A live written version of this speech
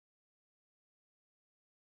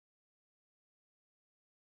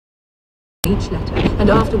each letter and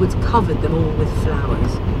afterwards covered them all with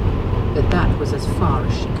flowers. But that was as far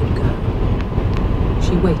as she could go.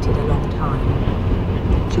 She waited a long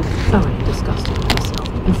time. She was thoroughly disgusted with herself,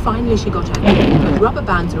 and finally she got angry and put rubber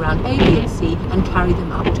bands around A, B and C and carried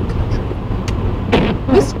them up to Katri.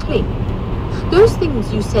 Miss Kling, those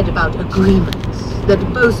things you said about agreements, that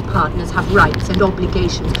both partners have rights and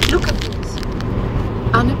obligations, look at these.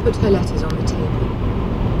 Anna put her letters on the table.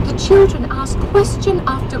 The children ask question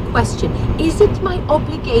after question. Is it my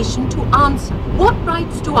obligation to answer? What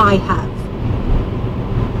rights do I have?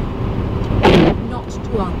 Not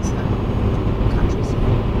to answer, Katri said.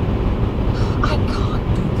 I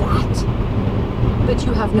can't do that. But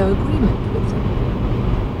you have no agreement with them.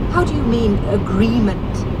 How do you mean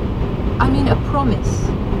agreement? I mean a promise.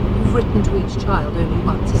 You've written to each child only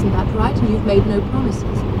once, isn't that right? And you've made no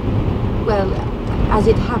promises. Well, as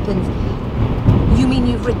it happens, you mean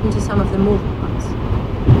you've written to some of them more than once?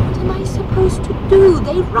 What am I supposed to do?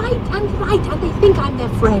 They write and they think I'm their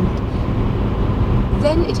friend.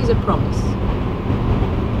 Then it is a promise.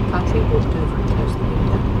 Katri walked over and closed the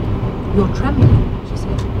window. You're trembling, she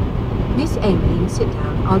said. Miss Emmeline, sit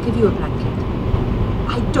down. I'll give you a blanket.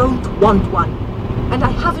 I don't want one. And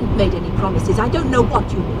I haven't made any promises. I don't know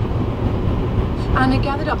what you mean. Anna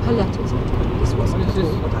gathered up her letters. This wasn't at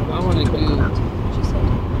all what I wanted to talk about, she said.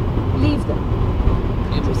 Leave them.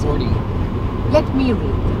 Let me read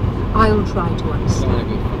them. I'll try to understand.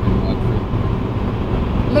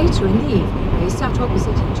 Later in the evening, they sat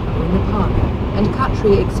opposite each other in the parlour, and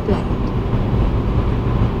Katri explained.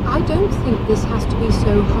 I don't think this has to be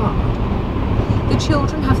so hard. The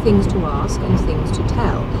children have things to ask and things to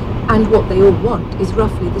tell, and what they all want is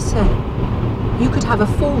roughly the same. You could have a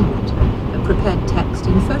form letter, a prepared text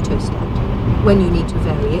in photostat. When you need to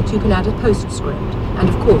vary it, you can add a postscript, and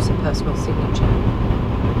of course a personal signature.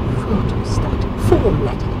 Photostat, form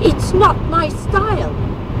letter, it's not my style.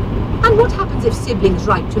 And what happens if siblings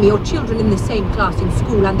write to me, or children in the same class in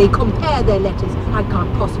school, and they compare their letters? I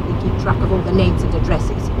can't possibly keep track of all the names and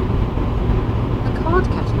addresses. The card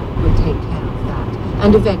catalogue will take care of that,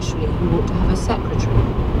 and eventually you ought to have a secretary.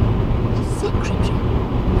 A secretary?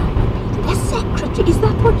 I repeated, a secretary? Is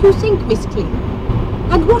that what you think, Miss Kling?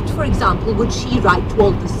 And what, for example, would she write to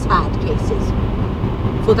all the sad cases?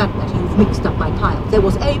 For that matter, you've mixed up my piles. There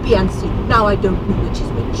was A, B and C. Now I don't know which is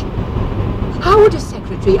which. How would a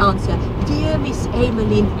secretary answer, Dear Miss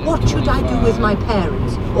Emmeline, what should I do with my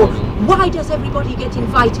parents? Or, why does everybody get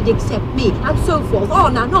invited except me? And so forth,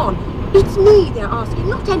 on and on. It's me they're asking,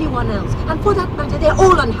 not anyone else. And for that matter, they're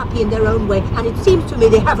all unhappy in their own way, and it seems to me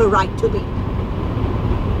they have a right to be.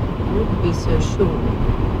 I wouldn't be so sure,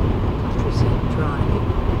 Katri said dryly.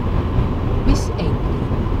 Miss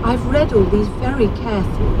Emmeline, I've read all these very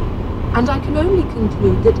carefully, and I can only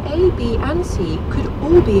conclude that A, B and C could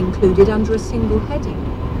all be included under a single heading.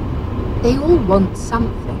 They all want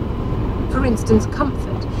something. For instance,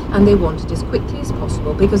 comfort, and they want it as quickly as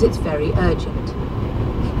possible because it's very urgent.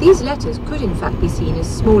 These letters could in fact be seen as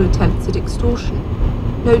small attempts at extortion.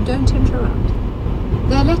 No, don't interrupt.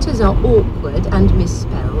 Their letters are awkward and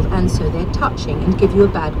misspelled, and so they're touching and give you a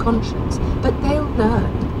bad conscience. But they'll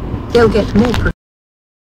learn. They'll get more